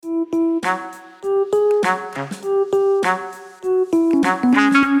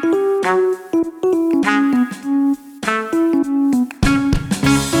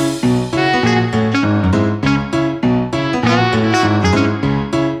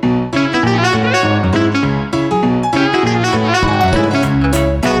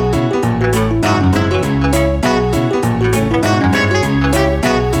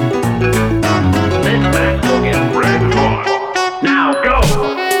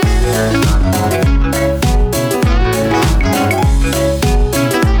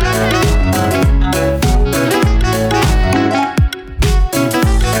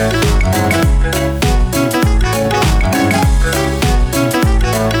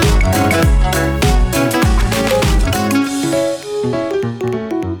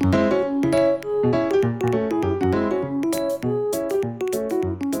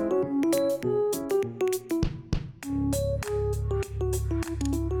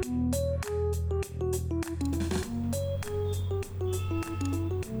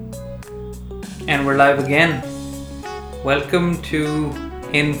And we're live again. Welcome to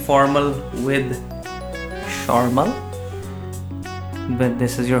Informal with Sharmal. But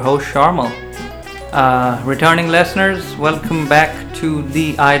this is your host Sharmal. Returning listeners, welcome back to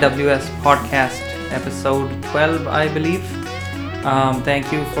the IWS podcast, episode 12, I believe.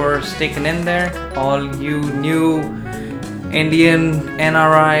 Thank you for sticking in there. All you new Indian,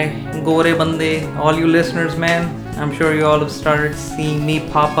 NRI, Gore Bande, all you listeners, man. I'm sure you all have started seeing me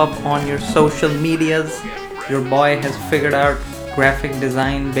pop up on your social medias. Your boy has figured out graphic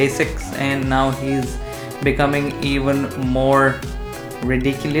design basics and now he's becoming even more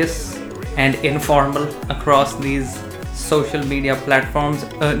ridiculous and informal across these social media platforms.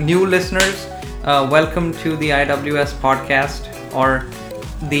 New listeners, welcome to the IWS podcast, or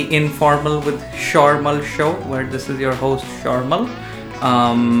the Informal with Sharmal show, where this is your host Sharmal.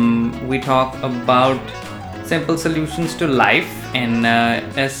 We talk about simple solutions to life in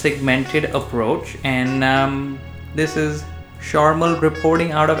a segmented approach, and this is Sharmal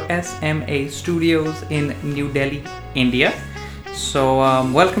reporting out of SMA Studios in New Delhi, India. So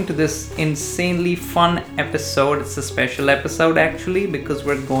welcome to this insanely fun episode. It's a special episode actually because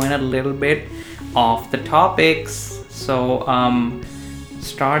we're going a little bit off the topics. So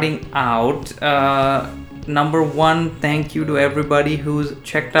starting out, number one, thank you to everybody who's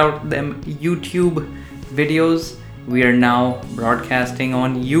checked out them YouTube videos. We are now broadcasting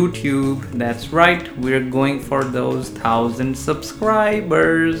on YouTube. That's right, we're going for those 1,000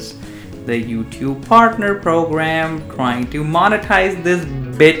 subscribers. The YouTube Partner Program, trying to monetize this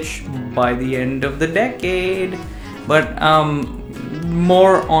bitch by the end of the decade. But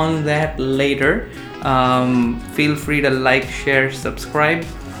more on that later. Feel free to like, share, subscribe.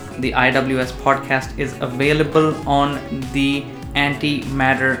 The IWS podcast is available on the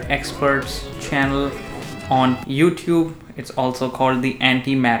Antimatter Experts channel on YouTube. It's also called the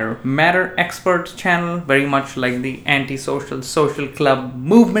Matter Experts channel, very much like the anti-social social club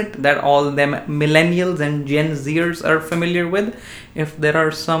movement that all them millennials and Gen Zers are familiar with. If there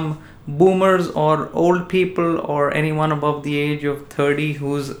are some boomers or old people or anyone above the age of 30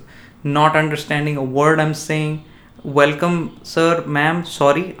 who's not understanding a word I'm saying, welcome sir, ma'am,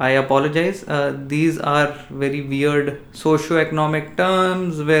 sorry, I apologize. These are very weird socio-economic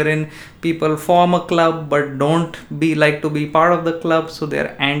terms wherein people form a club but don't like to be part of the club, so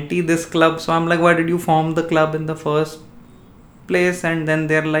they're anti this club. So I'm like, why did you form the club in the first place? And then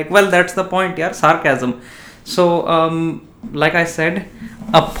they're like, well, that's the point, yeah, sarcasm. So like I said,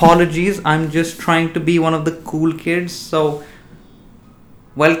 apologies, I'm just trying to be one of the cool kids. So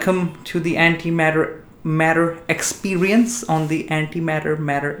welcome to the Antimatter experience on the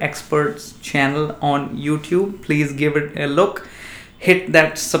Matter Experts channel on YouTube. Please give it a look. Hit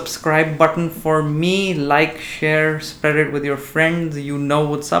that subscribe button for me. Like, share, spread it with your friends. You know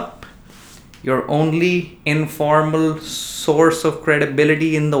what's up. Your only informal source of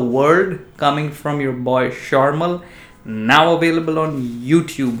credibility in the world, coming from your boy Sharmal. Now available on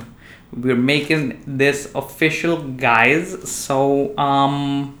YouTube. We're making this official, guys. So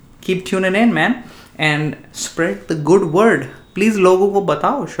keep tuning in, man. And spread the good word. Please लोगों को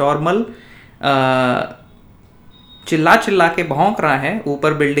बताओ शॉर्मल चिल्ला चिल्ला के भौंक रहा है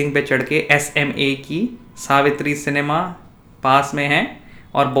ऊपर building पे चढ़ के SMA की सावित्री सिनेमा पास में है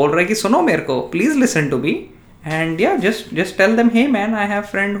और बोल रहा है कि सुनो मेरे को, please listen to me. And yeah, just tell them, hey man, I have a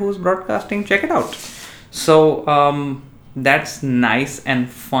friend who's broadcasting, check it out. So that's nice and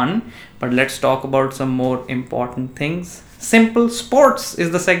fun, but let's talk about some more important things. Simple sports is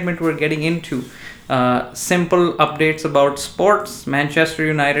the segment we're getting into. Simple updates about sports. Manchester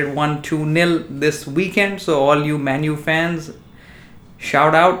United won 2-0 this weekend, so all you Man U fans,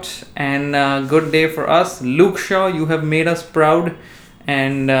 shout out, and good day for us. Luke Shaw, you have made us proud,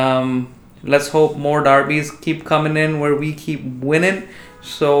 and let's hope more derbies keep coming in where we keep winning.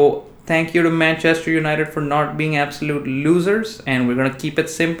 So thank you to Manchester United for not being absolute losers, and we're going to keep it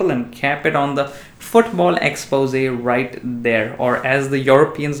simple and cap it on the football expose right there, or as the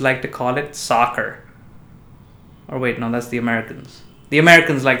Europeans like to call it, soccer. Or wait, no, that's the Americans. The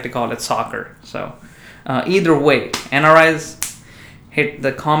Americans like to call it soccer. So either way, NRIs, hit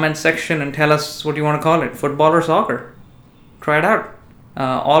the comment section and tell us what you want to call it, football or soccer. Try it out.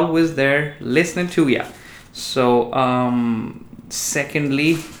 Always there listening to ya. So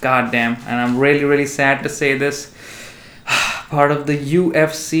secondly, goddamn, and I'm really sad to say this, part of the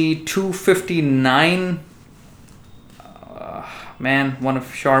UFC 259, man, one of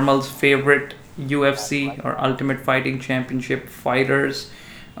Sharmal's favorite UFC or Ultimate Fighting Championship fighters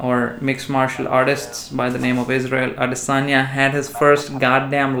or mixed martial artists by the name of Israel Adesanya had his first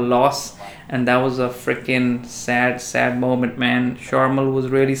goddamn loss and that was a freaking sad moment, man. Sharmal was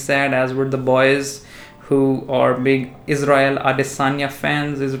really sad, as were the boys who are big Israel Adesanya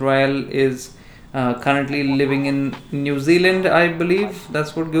fans. Israel is currently living in New Zealand, I believe.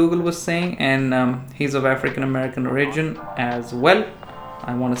 That's what Google was saying, and he's of African American origin as well.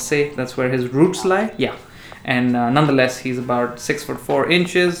 I want to say that's where his roots lie. Yeah. And nonetheless, he's about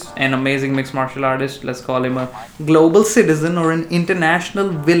 6'4", an amazing mixed martial artist. Let's call him a global citizen or an international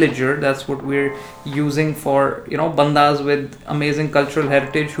villager. That's what we're using for, bandas with amazing cultural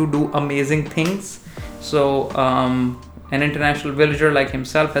heritage who do amazing things. So an international villager like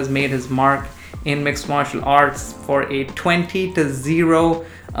himself has made his mark in mixed martial arts for a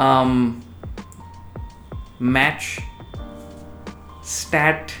 20-0 match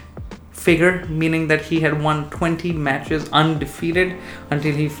stat figure, meaning that he had won 20 matches undefeated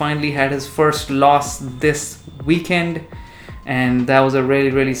until he finally had his first loss this weekend. And that was a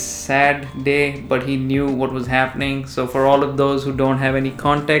really sad day, but he knew what was happening. So for all of those who don't have any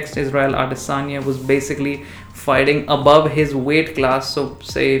context, Israel Adesanya was basically fighting above his weight class. So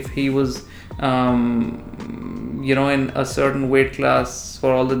say if he was in a certain weight class,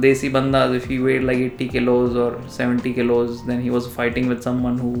 for all the Desi bandas, if he weighed like 80 kilos or 70 kilos, then he was fighting with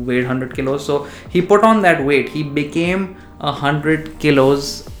someone who weighed 100 kilos. So he put on that weight. He became 100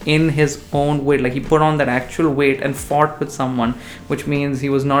 kilos in his own weight. Like he put on that actual weight and fought with someone, which means he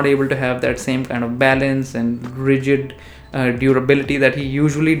was not able to have that same kind of balance and rigid durability that he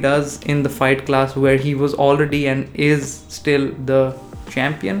usually does in the fight class, where he was already and is still the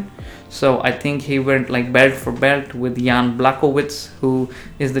champion. So I think he went like belt for belt with Jan Blachowicz, who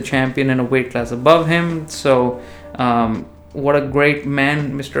is the champion in a weight class above him. So what a great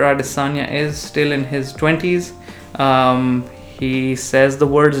man Mr. Adesanya is, still in his 20s. He says the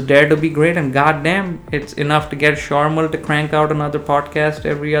words "dare to be great," and goddamn, it's enough to get Sharmal to crank out another podcast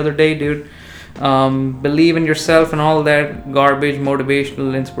every other day, dude. Believe in yourself and all that garbage,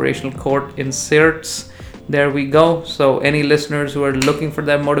 motivational, inspirational quote inserts. There we go. So any listeners who are looking for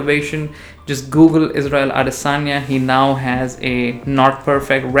that motivation, just Google Israel Adesanya. He now has a not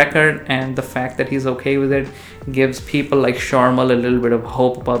perfect record, and the fact that he's okay with it gives people like Sharmal a little bit of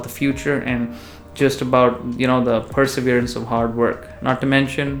hope about the future and just about the perseverance of hard work. Not to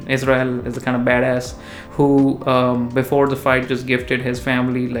mention, Israel is the kind of badass who before the fight just gifted his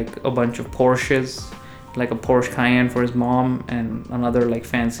family like a bunch of Porsches, like a Porsche Cayenne for his mom and another like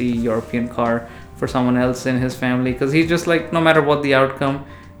fancy European car for someone else in his family, because he's just like, no matter what the outcome,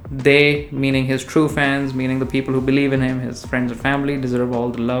 they, meaning his true fans, meaning the people who believe in him, his friends and family, deserve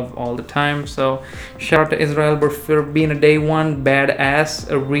all the love all the time. So shout out to Israel for being a day one badass,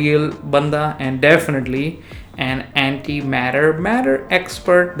 a real banda, and definitely an antimatter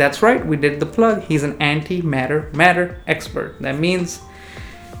expert. That's right, we did the plug. He's an antimatter expert. That means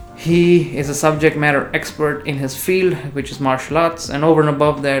he is a subject matter expert in his field, which is martial arts. And over and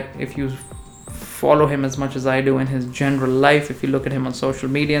above that, if you follow him as much as I do in his general life, if you look at him on social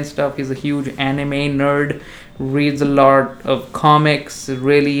media and stuff, he's a huge anime nerd, reads a lot of comics,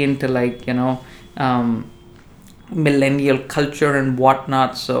 really into like millennial culture and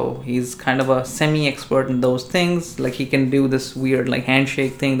whatnot. So he's kind of a semi-expert in those things. Like he can do this weird like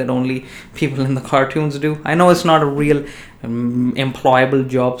handshake thing that only people in the cartoons do. I know it's not a real employable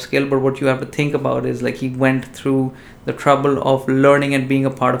job skill, but what you have to think about is like he went through the trouble of learning and being a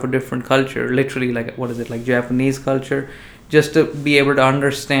part of a different culture, literally like like Japanese culture, just to be able to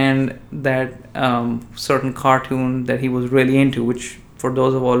understand that certain cartoon that he was really into, which for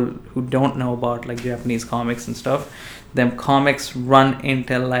those of all who don't know about like Japanese comics and stuff, them comics run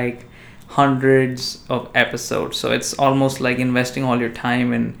into like hundreds of episodes. So it's almost like investing all your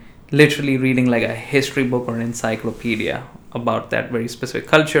time in literally reading like a history book or an encyclopedia about that very specific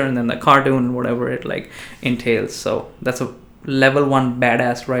culture, and then the cartoon and whatever it like entails. So that's a level 1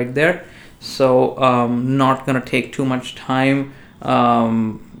 badass right there. So not gonna take too much time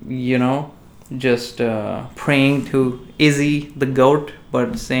just praying to Izzy the GOAT,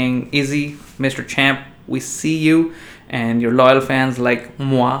 but saying, Izzy, Mr. Champ, we see you, and your loyal fans like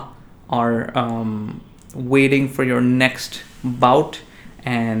moi are waiting for your next bout.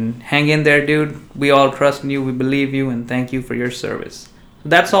 And hang in there, dude. We all trust in you, we believe you, and thank you for your service.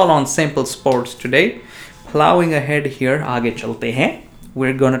 That's all on Simple Sports today. Plowing ahead here, aage chalte hain.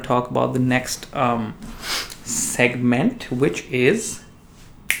 We're going to talk about the next segment, which is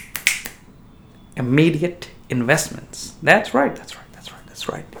immediate investments. That's right.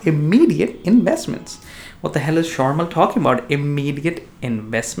 Immediate investments. What the hell is Sharmal talking about? Immediate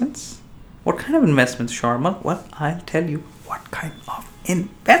investments? What kind of investments, Sharmal? Well, I'll tell you what kind of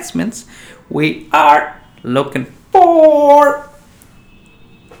investments we are looking for.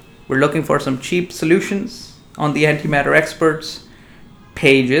 we're looking for some cheap solutions on the Antimatter Experts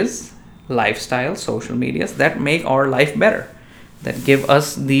pages, lifestyle, social medias that make our life better, that give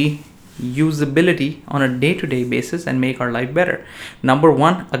us the usability on a day-to-day basis and make our life better. Number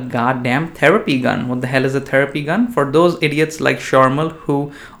one, a goddamn therapy gun. What the hell is a therapy gun? For those idiots like Sharmal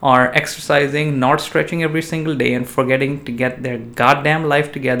who are exercising, not stretching every single day, and forgetting to get their goddamn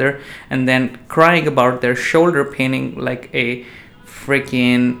life together, and then crying about their shoulder paining like a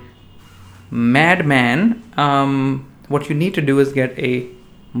freaking madman, what you need to do is get a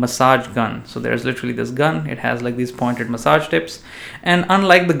massage gun. So there's literally this gun. It has like these pointed massage tips, and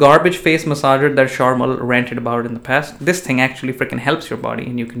unlike the garbage face massager that Sharmal ranted about in the past, this thing actually freaking helps your body,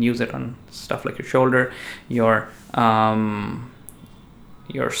 and you can use it on stuff like your shoulder, your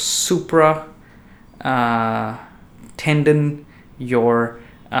supra tendon, your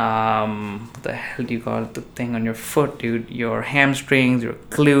what the hell do you call it, the thing on your foot, dude, your hamstrings, your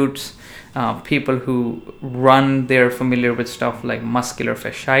glutes. People who run, they're familiar with stuff like muscular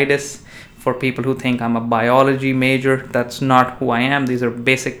fasciitis. For people who think I'm a biology major, that's not who I am. These are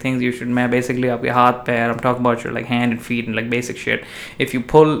basic things you should basically up your heart, pair. I'm talking about your like hand and feet and like basic shit. If you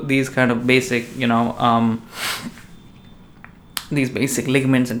pull these kind of basic, these basic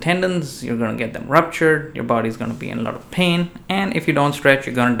ligaments and tendons, you're gonna get them ruptured. Your body's gonna be in a lot of pain, and if you don't stretch,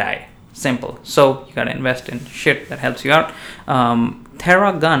 you're gonna die. Simple. So you gotta invest in shit that helps you out.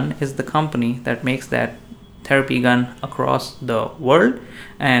 Theragun is the company that makes that therapy gun across the world,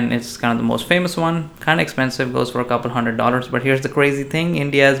 and it's kind of the most famous one. Kind of expensive, goes for a couple $100. But here's the crazy thing: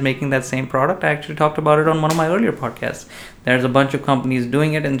 India is making that same product. I actually talked about it on one of my earlier podcasts. There's a bunch of companies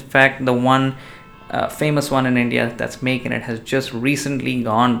doing it. In fact, the one famous one in India that's making it has just recently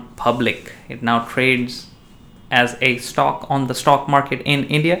gone public. It now trades as a stock on the stock market in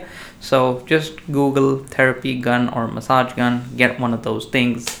India. So just Google therapy gun or massage gun, get one of those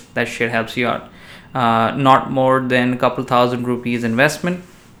things. That shit helps you out. Not more than a couple thousand rupees investment,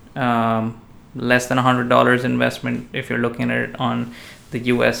 less than $100 investment if you're looking at it on the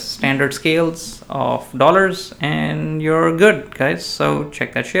US standard scales of dollars, and you're good, guys. So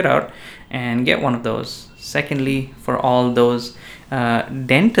check that shit out and get one of those. Secondly, for all those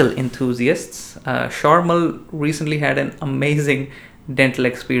dental enthusiasts, Sharmal recently had an amazing dental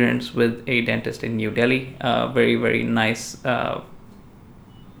experience with a dentist in New Delhi. Very, very nice,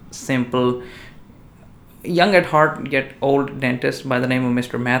 simple, young at heart yet old dentist by the name of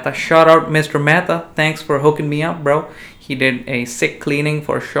Mr. Mehta. Shout out Mr. Mehta. Thanks for hooking me up, bro. He did a sick cleaning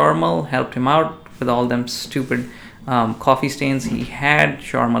for Sharmal, helped him out with all them stupid coffee stains he had.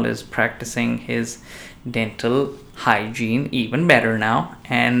 Sharmal is practicing his dental hygiene even better now,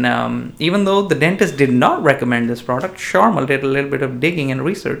 and even though the dentist did not recommend this product, Sharmal did a little bit of digging and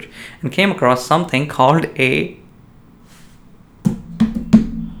research and came across something called a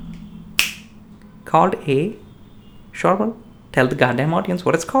Sharmal, tell the goddamn audience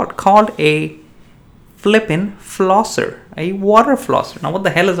what it's called a flippin' flosser, a water flosser. Now what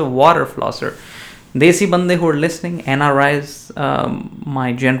the hell is a water flosser? Desi bande who are listening, NRIs,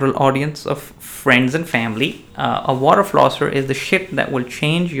 my general audience of friends and family, a water flosser is the shit that will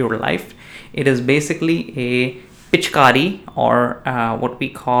change your life. It is basically a pichkari, or what we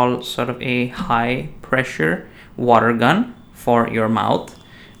call sort of a high pressure water gun for your mouth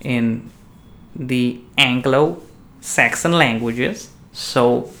in the Anglo-Saxon languages.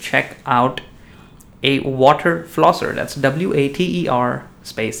 So check out a water flosser. That's WATER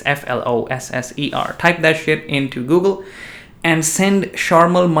space FLOSSER. Type that shit into Google and send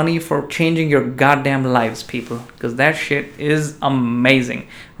Sharmal money for changing your goddamn lives, people, because that shit is amazing.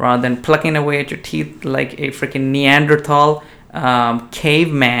 Rather than plucking away at your teeth like a freaking Neanderthal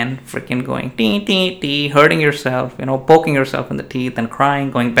caveman, freaking going tee tee tee, hurting yourself, poking yourself in the teeth and crying,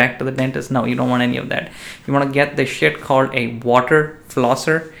 going back to the dentist. No, you don't want any of that. You want to get this shit called a water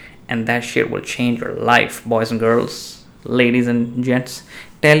flosser, and that shit will change your life, boys and girls, ladies and gents.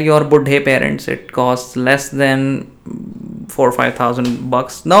 Tell your buddhe parents it costs less than $4,000 or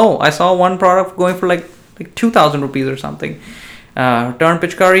 $5,000. No, I saw one product going for like 2,000 rupees or something. Turn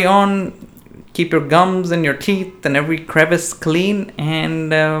Pichkari on, keep your gums and your teeth and every crevice clean,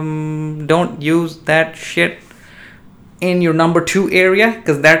 and don't use that shit in your number 2 area,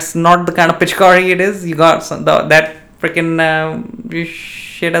 because that's not the kind of Pichkari it is. You got that freaking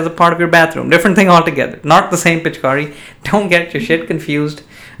shit as a part of your bathroom. Different thing altogether. Not the same Pichkari. Don't get your shit confused.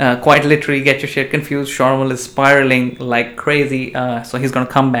 Quite literally get your shit confused. Sharmal is spiraling like crazy. So he's going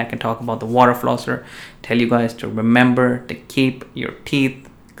to come back and talk about the water flosser. Tell you guys to remember to keep your teeth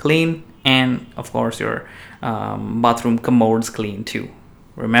clean, and of course your bathroom commodes clean too.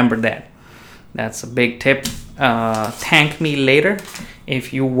 Remember that. That's a big tip. Thank me later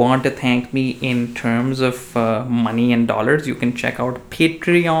if you want to thank me in terms of money and dollars, you can check out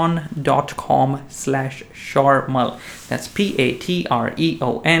patreon.com/Sharmal. That's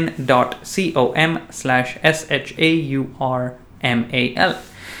patreon.com/SHAURMAL.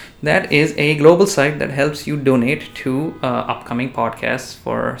 That is a global site that helps you donate to upcoming podcasts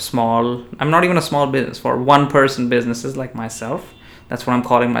for small, I'm not even a small business, for one-person businesses like myself. That's what I'm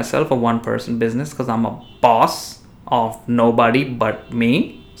calling myself, a one-person business, because I'm a boss of nobody but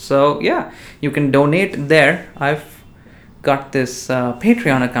me. So yeah, you can donate there. I've got this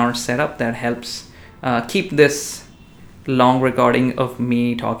Patreon account set up that helps keep this long recording of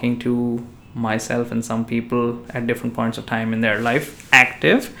me talking to myself and some people at different points of time in their life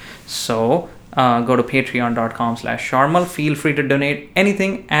active. So go to patreon.com/Sharmal. Feel free to donate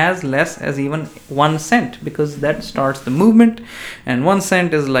anything as less as even 1 cent, because that starts the movement, and 1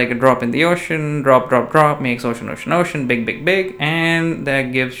 cent is like a drop in the ocean. Drop makes ocean, big, and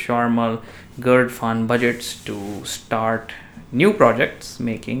that gives Sharmal good fun budgets to start new projects,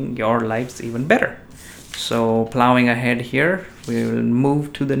 making your lives even better. So plowing ahead here, we will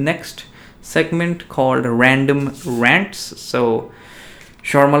move to the next segment called Random Rants. So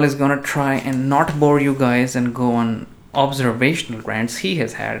Sharmal is gonna try and not bore you guys and go on observational rants he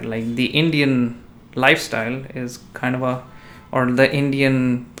has had. Like, the Indian lifestyle is kind of or the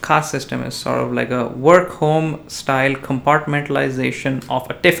Indian caste system is sort of like a work-home style compartmentalization of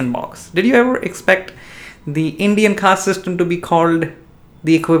a tiffin box. Did you ever expect the Indian caste system to be called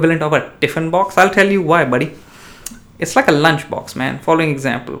the equivalent of a tiffin box? I'll tell you why, buddy. It's like a lunchbox, man. Following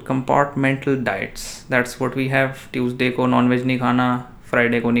example, compartmental diets. That's what we have. Tuesday ko non-veg nahi khana,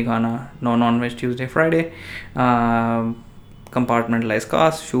 Friday ko nahi khana, no non-veg Tuesday, Friday. Compartmentalized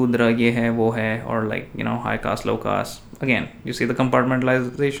caste, Shudra, ye hai, wo hai, or like, high caste, low caste. Again, you see the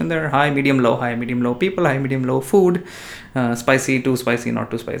compartmentalization there. High, medium, low people, high, medium, low food. Spicy, too spicy, not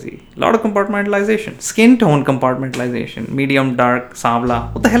too spicy. A lot of compartmentalization. Skin tone compartmentalization. Medium, dark,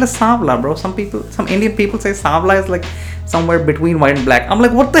 savla. What the hell is savla, bro? Some Indian people say savla is like somewhere between white and black. I'm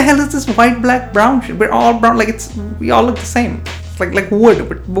like, what the hell is this white, black, brown shit? We're all brown. Like, we all look the same. It's like wood,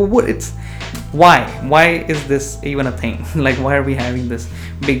 but wood, it's... Why is this even a thing? Like, why are we having this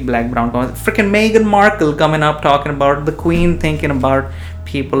big black brown comment? Freaking Meghan Markle coming up talking about the Queen, thinking about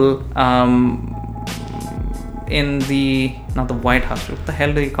people in the, not the White House, what the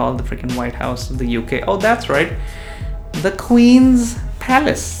hell do you call the freaking White House of the UK? Oh, that's right, the Queen's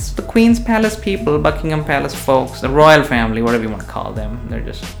Palace. The Queen's Palace people, Buckingham Palace folks, the royal family, whatever you want to call them. They're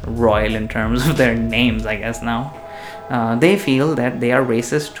just royal in terms of their names, I guess now. They feel that they are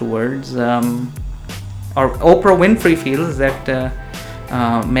racist towards, or Oprah Winfrey feels that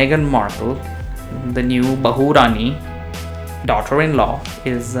Meghan Markle, the new Bahurani, daughter-in-law,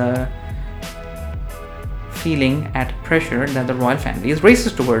 is feeling at pressure that the royal family is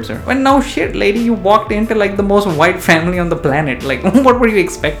racist towards her. Well, no shit, lady, you walked into like the most white family on the planet. Like, what were you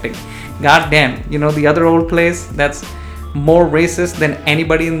expecting? Goddamn, the other old place that's more racist than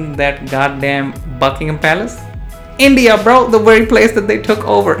anybody in that goddamn Buckingham Palace? India, bro, the very place that they took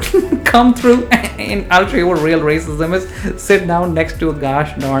over. Come through and I'll show you what real racism is. Sit down next to a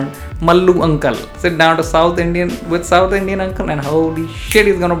gosh darn Mallu uncle. Sit down to South Indian uncle, and holy shit,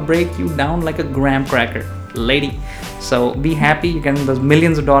 he's gonna break you down like a graham cracker, lady. So be happy, you get those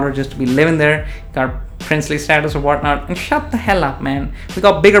millions of dollars just to be living there, got princely status or whatnot, and shut the hell up, man. We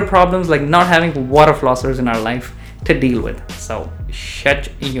got bigger problems like not having water flossers in our life to deal with. So shut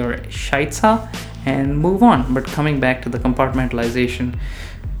your shaitsa and move on. But coming back to the compartmentalization,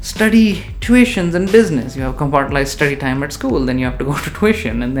 study tuitions and business. You have compartmentalized study time at school, then you have to go to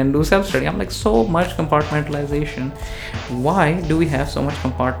tuition and then do self-study. I'm like, so much compartmentalization. Why do we have so much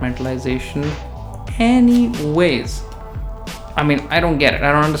compartmentalization anyways? I mean, I don't get it.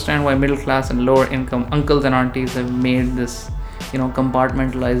 I don't understand why middle class and lower income uncles and aunties have made this,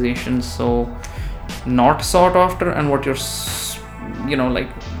 compartmentalization so not sought after, and what you're, like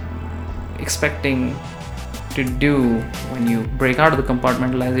expecting to do when you break out of the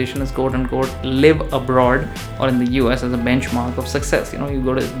compartmentalization is quote unquote live abroad or in the US as a benchmark of success. You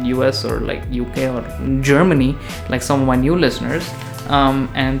go to US or like UK or Germany, like some of my new listeners,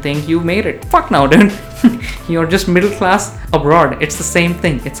 and think you made it. Fuck no, dude. You're just middle class abroad. It's the same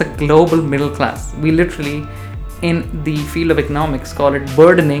thing. It's a global middle class. We literally, in the field of economics, call it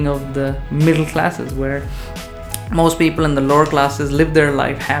burdening of the middle classes, where most people in the lower classes live their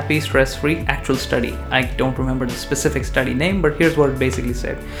life happy, stress-free. Actual study, I don't remember the specific study name, but here's what it basically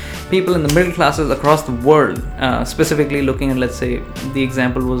said. People in the middle classes across the world, specifically looking at, let's say, the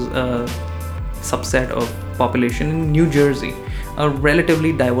example was a subset of population in New Jersey, a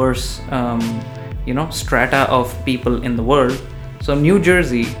relatively diverse, strata of people in the world. So New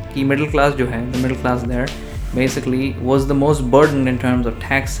Jersey की middle class जो है, the middle class there basically was the most burdened in terms of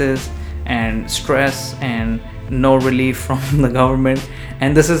taxes and stress and no relief from the government.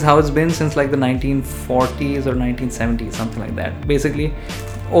 And this is how it's been since like the 1940s or 1970s, something like that. Basically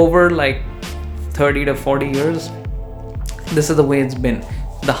over like 30 to 40 years, this is the way it's been.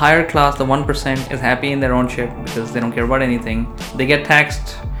 The higher class, the 1%, is happy in their own shit because they don't care about anything. They get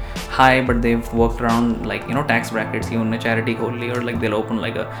taxed high, but they've worked around like, you know, tax brackets. Even a charity kholi, or like they'll open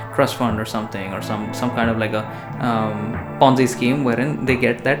like a trust fund or something, or some kind of like a Ponzi scheme wherein they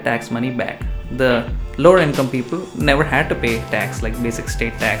get that tax money back. The lower income people never had to pay tax, like basic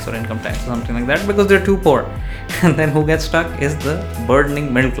state tax or income tax or something like that, because they're too poor. And then who gets stuck is the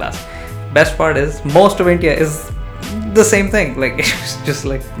burdening middle class. Best part is most of India is the same thing. Like it's just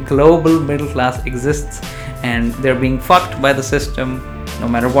like global middle class exists, and they're being fucked by the system, no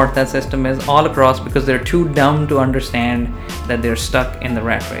matter what that system is, all across, because they're too dumb to understand that they're stuck in the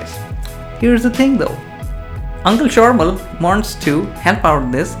rat race. Here's the thing though, Uncle Sharmal wants to help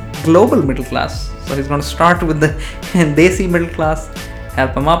out this global middle class. So he's going to start with the Desi middle class,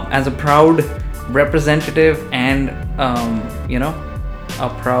 help him up as a proud representative and a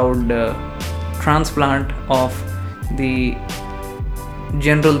proud transplant of the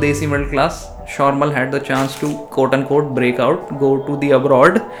general Desi middle class. Sharmal had the chance to quote unquote break out, go to the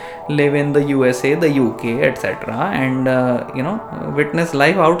abroad, live in the USA, the UK, etc., and witness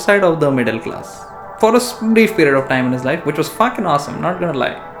life outside of the middle class for a brief period of time in his life, which was fucking awesome, not gonna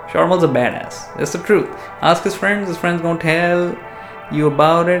lie. Sharmal's a badass. It's the truth. Ask his friends gonna tell you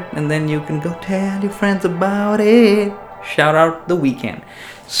about it, and then you can go tell your friends about it. Shout out The Weeknd.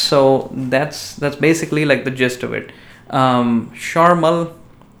 So that's basically like the gist of it. Sharmal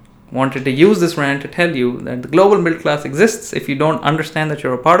wanted to use this rant to tell you that the global middle class exists. If you don't understand that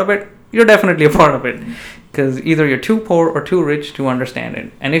you're a part of it, you're definitely a part of it, because either you're too poor or too rich to understand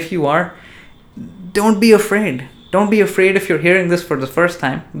it. And if you are, don't be afraid. Don't be afraid if you're hearing this for the first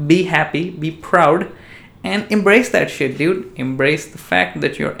time. Be happy, be proud, and embrace that shit, dude. Embrace the fact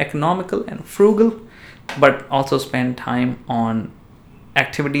that you're economical and frugal, but also spend time on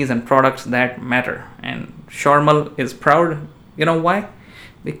activities and products that matter. And Sharmal is proud. You know why?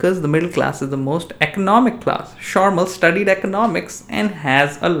 Because the middle class is the most economic class. Sharmal studied economics and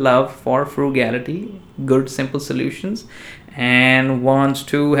has a love for frugality, good, simple solutions, and wants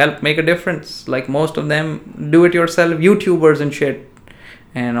to help make a difference. Like most of them do-it-yourself YouTubers and shit,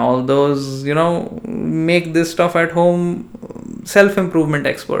 and all those, make this stuff at home self-improvement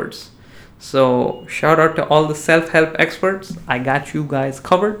experts. So shout out to all the self-help experts. I got you guys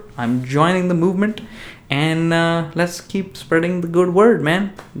covered. I'm joining the movement, and let's keep spreading the good word,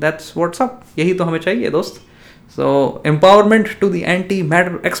 man. That's what's up. Yahi to hame chahiye, dost. So empowerment to the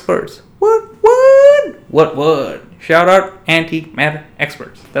anti-matter experts. What? Shout out anti-matter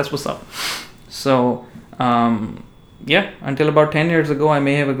experts. That's what's up. So until about 10 years ago, I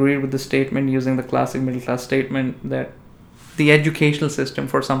may have agreed with the statement, using the classic middle class statement, that the educational system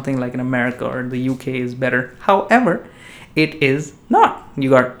for something like in America or the UK is better. However, it is not. You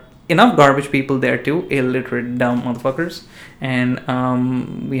got enough garbage people there too, illiterate, dumb motherfuckers.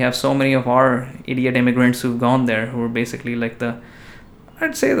 And we have so many of our idiot immigrants who've gone there, who are basically like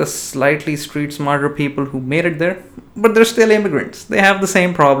I'd say the slightly street smarter people who made it there, but they're still immigrants. They have the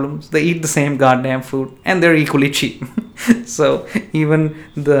same problems. They eat the same goddamn food, and they're equally cheap. So even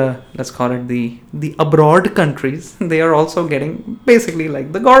let's call it the abroad countries, they are also getting basically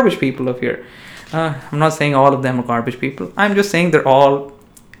like the garbage people of here. I'm not saying all of them are garbage people. I'm just saying they're all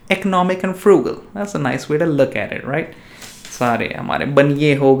economic and frugal. That's a nice way to look at it, right? सारे हमारे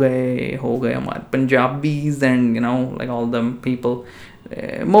बनिए हो गए हमारे Punjabis, and like all them people.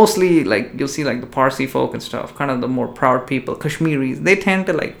 Mostly like you'll see like the Parsi folk and stuff, kind of the more proud people, Kashmiris, they tend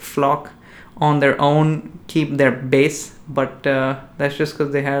to like flock on their own, keep their base, but that's just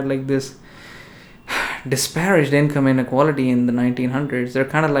because they had like this disparaged income inequality in the 1900s. They're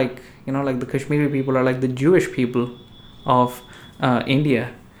kind of like, like the Kashmiri people are like the Jewish people of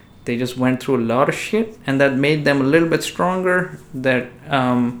India. They just went through a lot of shit, and that made them a little bit stronger, that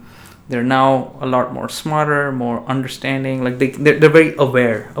they're now a lot more smarter, more understanding. Like they're very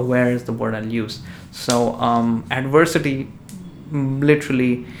aware. Aware is the word I'll use. So adversity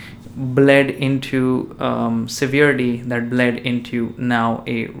literally bled into severity, that bled into now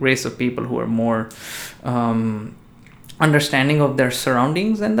a race of people who are more understanding of their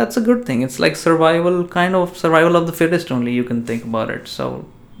surroundings, and that's a good thing. It's like survival of the fittest only, you can think about it. So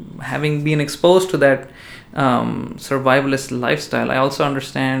having been exposed to that survivalist lifestyle, I also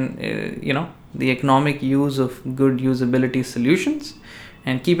understand the economic use of good usability solutions,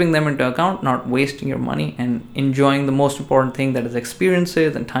 and keeping them into account, not wasting your money, and enjoying the most important thing, that is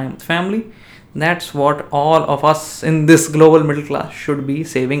experiences and time with family. That's what all of us in this global middle class should be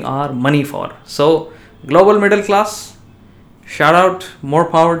saving our money for. So, global middle class, shout out, more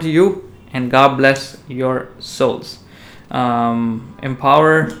power to you, and God bless your souls.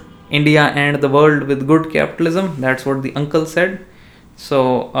 Empower India and the world with good capitalism. That's what the uncle said.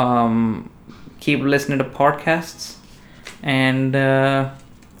 So keep listening to podcasts and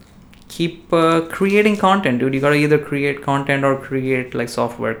keep creating content, dude. You gotta either create content or create like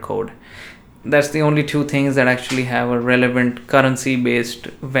software code. That's the only two things that actually have a relevant currency based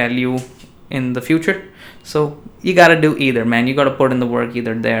value in the future. So you gotta do either, man. You gotta put in the work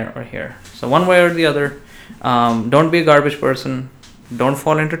either there or here. So one way or the other. Don't be a garbage person. Don't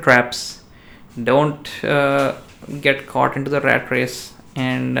fall into traps. Don't get caught into the rat race.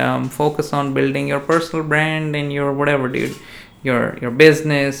 And focus on building your personal brand and your whatever, dude. Your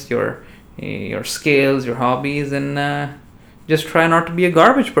business, your skills, your hobbies, and just try not to be a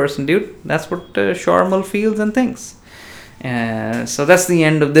garbage person, dude. That's what Sharmal feels and thinks. So that's the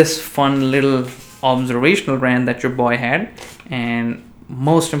end of this fun little observational rant that your boy had. And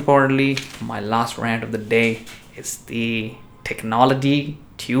most importantly, my last rant of the day is the Technology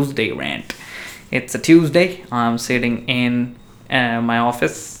Tuesday rant. It's a Tuesday. I'm sitting in my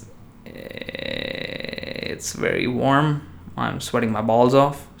office. It's very warm. I'm sweating my balls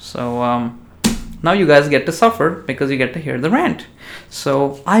off. So now you guys get to suffer because you get to hear the rant.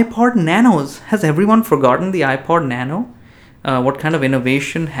 So iPod Nanos. Has everyone forgotten the iPod Nano? What kind of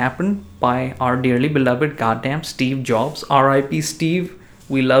innovation happened by our dearly beloved goddamn Steve Jobs? R.I.P. Steve.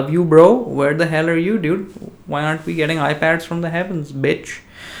 We love you, bro. Where the hell are you, dude? Why aren't we getting iPads from the heavens, bitch?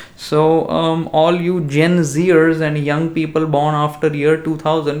 So, all you Gen Zers and young people born after year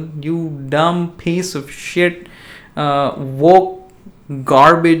 2000, you dumb piece of shit, woke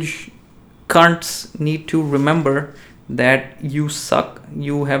garbage cunts need to remember that you suck.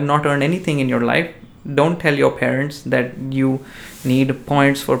 You have not earned anything in your life. Don't tell your parents that you need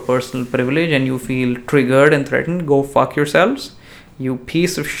points for personal privilege and you feel triggered and threatened. Go fuck yourselves. You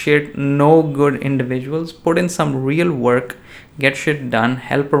piece of shit, no good individuals. Put in some real work. Get shit done.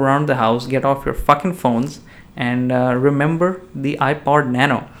 Help around the house. Get off your fucking phones. And remember the iPod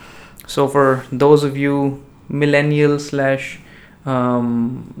Nano. So for those of you millennials slash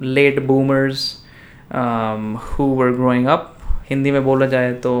late boomers who were growing up, Hindi में बोला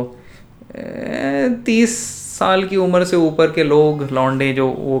जाए तो 30 साल की उम्र से ऊपर के लोग लौंडे जो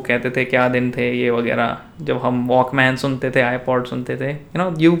वो कहते थे क्या दिन थे ये वगैरह, जब हम वॉकमैन सुनते थे, आईपॉड सुनते थे,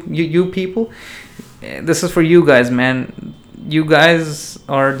 you people, this is for you guys, man. You guys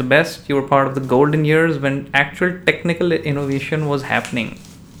are the best. You were part of the golden years when actual technical innovation was happening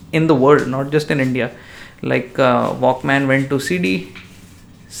in the world, not just in India. Like Walkman went to CD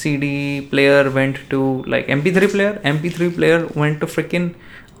player went to like MP3 player went to freaking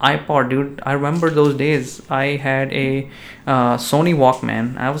iPod, dude. I remember those days. I had a Sony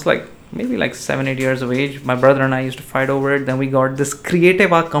Walkman. I was like maybe like 7-8 years of age. My brother and I used to fight over it. Then we got this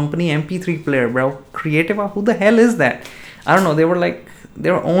Creativa company MP3 player, bro. Creativa, who the hell is that? I don't know.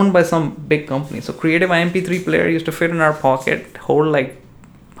 They were owned by some big company. So Creativa MP3 player used to fit in our pocket, hold like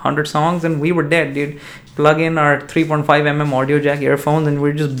 100 songs, and we were dead, dude. Plug in our 3.5mm audio jack earphones and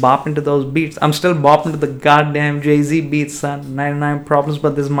we're just bopping to those beats. I'm still bopping to the goddamn Jay-Z beats, son. 99 problems,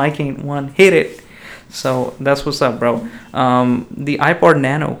 but this mic ain't one. Hit it. So that's what's up, bro. The iPod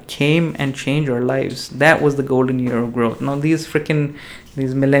Nano came and changed our lives. That was the golden year of growth. Now these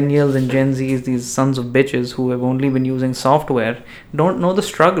millennials and Gen Zs, these sons of bitches who have only been using software, don't know the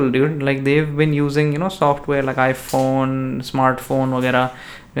struggle, dude. Like they've been using, software like iPhone, smartphone, वगैरह,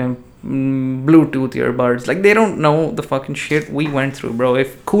 Bluetooth earbuds. Like they don't know the fucking shit we went through, bro.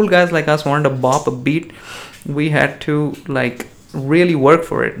 If cool guys like us wanted to bop a beat, we had to like really work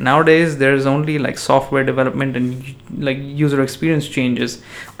for it. Nowadays there's only like software development and like user experience changes.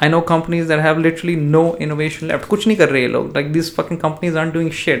 I know companies that have literally no innovation left. Kuch nahi kar rahe log. Like these fucking companies aren't doing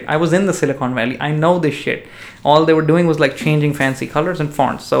shit. I was in the Silicon Valley. I know this shit. All they were doing was like changing fancy colors and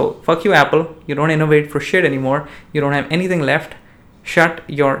fonts. So fuck you, Apple. You don't innovate for shit anymore. You don't have anything left. Shut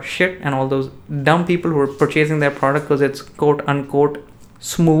your shit. And all those dumb people who are purchasing their product because it's quote unquote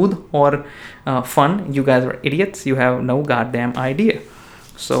smooth or fun, you guys are idiots. You have no goddamn idea.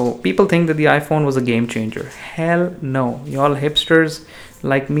 So people think that the iPhone was a game changer. Hell no. Y'all hipsters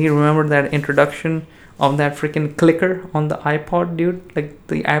like me remember that introduction of that freaking clicker on the iPod, dude. Like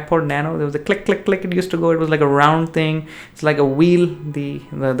the iPod Nano, there was a click click click. It used to go. It was like a round thing. It's like a wheel.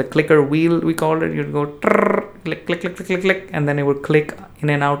 The clicker wheel, we called it. You'd go click click click click click click, and then it would click in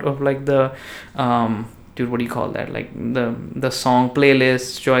and out of like the dude, what do you call that, like the song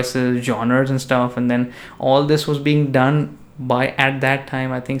playlists, choices, genres and stuff. And then all this was being done by, at that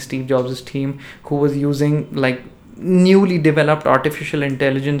time, I think Steve Jobs' team, who was using like newly developed artificial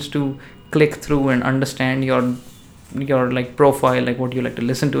intelligence to click through and understand your like profile, like what you like to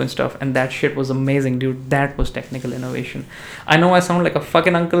listen to and stuff. And that shit was amazing, dude. That was technical innovation. I know I sound like a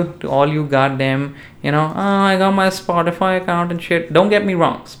fucking uncle to all you goddamn, I got my Spotify account and shit. Don't get me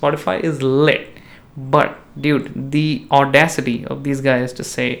wrong, Spotify is lit. But dude, the audacity of these guys to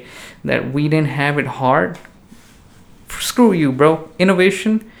say that we didn't have it hard, screw you, bro.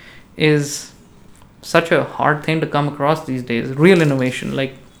 Innovation is such a hard thing to come across these days. Real innovation,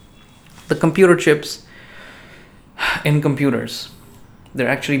 like the computer chips in computers, they're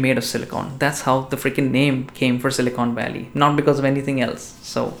actually made of silicon. That's how the freaking name came for Silicon Valley, not because of anything else.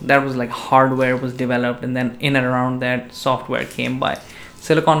 So that was like hardware was developed, and then in and around that, software came by.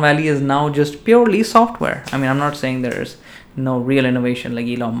 Silicon Valley is now just purely software. I mean, I'm not saying there's no real innovation like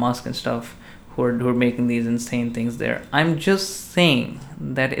Elon Musk and stuff who are making these insane things there. I'm just saying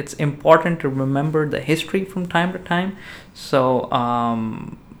that it's important to remember the history from time to time. So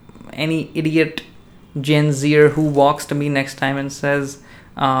any idiot Gen Zer who walks to me next time and says,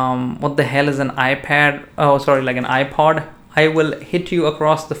 what the hell is an iPad? Oh, sorry, like an iPod. I will hit you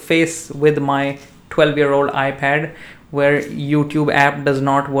across the face with my 12-year-old iPad where YouTube app does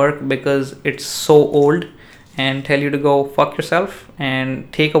not work because it's so old, and tell you to go fuck yourself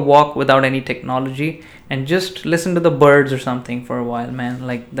and take a walk without any technology and just listen to the birds or something for a while, man.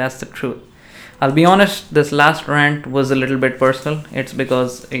 Like, that's the truth. I'll be honest, this last rant was a little bit personal. It's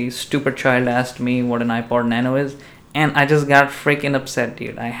because a stupid child asked me what an iPod Nano is, and I just got freaking upset,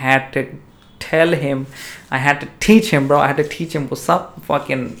 dude. I had to tell him, I had to teach him, bro. I had to teach him what's up,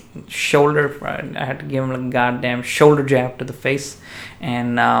 fucking shoulder. I had to give him a goddamn shoulder jab to the face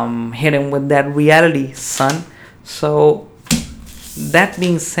and hit him with that reality, son. So, that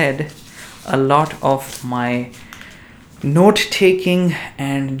being said, a lot of my note-taking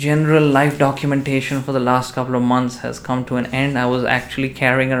and general life documentation for the last couple of months has come to an end. I was actually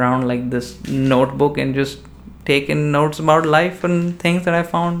carrying around like this notebook and just taking notes about life and things that I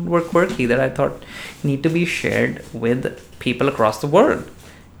found were quirky, that I thought need to be shared with people across the world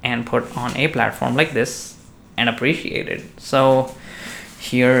and put on a platform like this and appreciated. So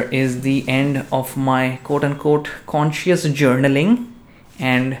here is the end of my quote-unquote conscious journaling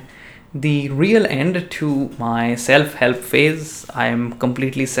and the real end to my self-help phase. I'm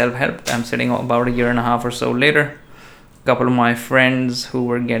completely self-helped. I'm sitting about a year and a half or so later. A couple of my friends who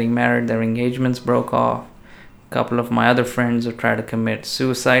were getting married, their engagements broke off. A couple of my other friends who tried to commit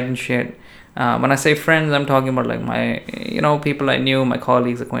suicide and shit. When I say friends, I'm talking about like my, people I knew, my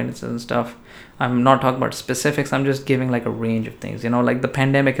colleagues, acquaintances and stuff. I'm not talking about specifics. I'm just giving like a range of things. Like the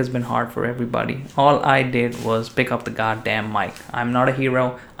pandemic has been hard for everybody. All I did was pick up the goddamn mic. I'm not a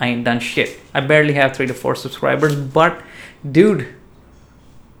hero. I ain't done shit. I barely have 3 to 4 subscribers, but dude,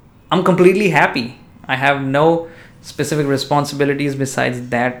 I'm completely happy. I have no specific responsibilities besides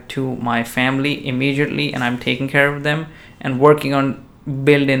that to my family immediately, and I'm taking care of them and working on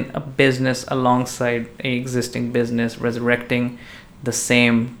building a business alongside a existing business, resurrecting the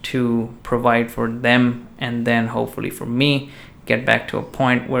same to provide for them and then hopefully for me get back to a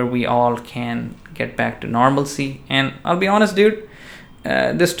point where we all can get back to normalcy. And I'll be honest, dude,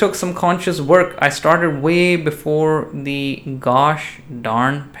 this took some conscious work. I started way before the gosh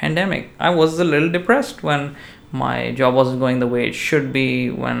darn pandemic. I was a little depressed when my job wasn't going the way it should be,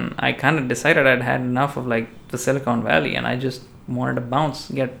 when I kind of decided I'd had enough of like the Silicon Valley and I just wanted to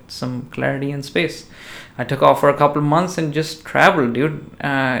bounce, get some clarity in space. I took off for a couple of months and just traveled, dude.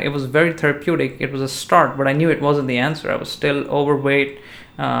 It was very therapeutic. It was a start, but I knew it wasn't the answer. I was still overweight,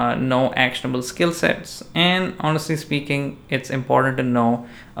 no actionable skill sets. And honestly speaking, it's important to know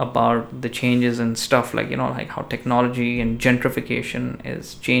about the changes and stuff like, like how technology and gentrification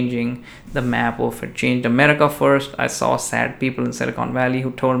is changing the map of it. Changed America first. I saw sad people in Silicon Valley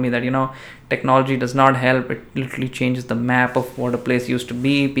who told me that, technology does not help. It literally changes the map of what a place used to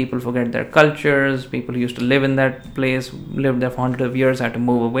be. People forget their cultures. People who used to live in that place, lived there for hundreds of years, had to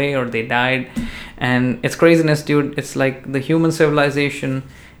move away or they died. And it's craziness, dude. It's like the human civilization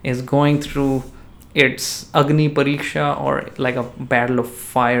is going through its Agni Pariksha, or like a battle of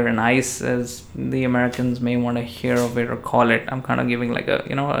fire and ice, as the Americans may want to hear of it or call it. I'm kind of giving like a,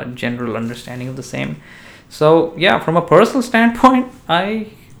 a general understanding of the same. So yeah, from a personal standpoint,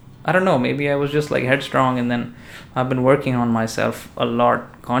 I don't know, maybe I was just like headstrong, and then I've been working on myself a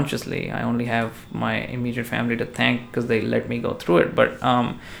lot consciously. I only have my immediate family to thank because they let me go through it. But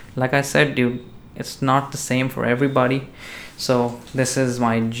like I said, dude, it's not the same for everybody. So this is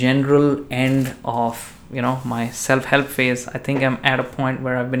my general end of my self-help phase. I think I'm at a point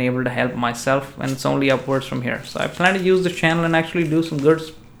where I've been able to help myself, and it's only upwards from here. So I plan to use the channel and actually do some good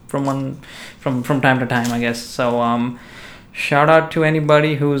from time to time, I guess. So shout out to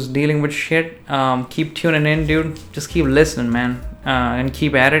anybody who's dealing with shit. Keep tuning in, dude. Just keep listening, man, and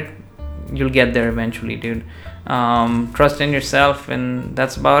keep at it. You'll get there eventually, dude. Trust in yourself, and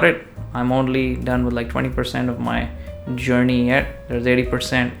that's about it. I'm only done with like 20% of my journey yet. There's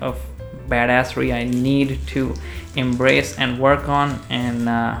 80% of badassery I need to embrace and work on. And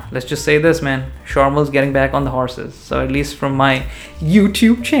let's just say this, man, Sharmal's getting back on the horses. So at least from my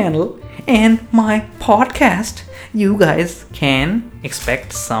YouTube channel and my podcast, you guys can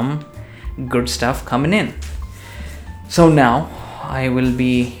expect some good stuff coming in. So now I will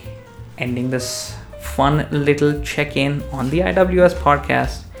be ending this fun little check-in on the IWS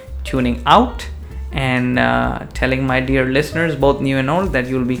podcast, tuning out, and telling my dear listeners, both new and old, that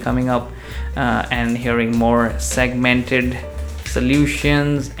you'll be coming up and hearing more segmented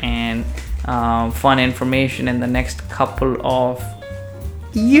solutions and fun information in the next couple of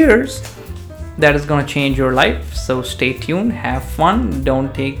years that is going to change your life. So stay tuned, have fun,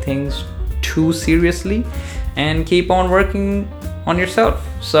 don't take things too seriously, and keep on working on yourself.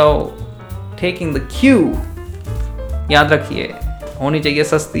 So taking the cue, याद रखिए, होनी चाहिए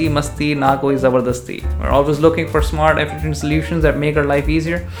सस्ती मस्ती, ना कोई ज़बरदस्ती. We're always looking for smart, efficient solutions that make our life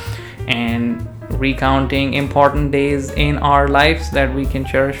easier, and recounting important days in our lives that we can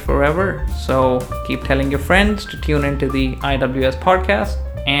cherish forever. So keep telling your friends to tune into the IWS podcast,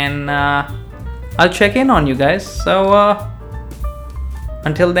 and I'll check in on you guys. So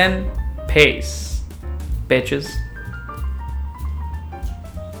until then, peace, bitches.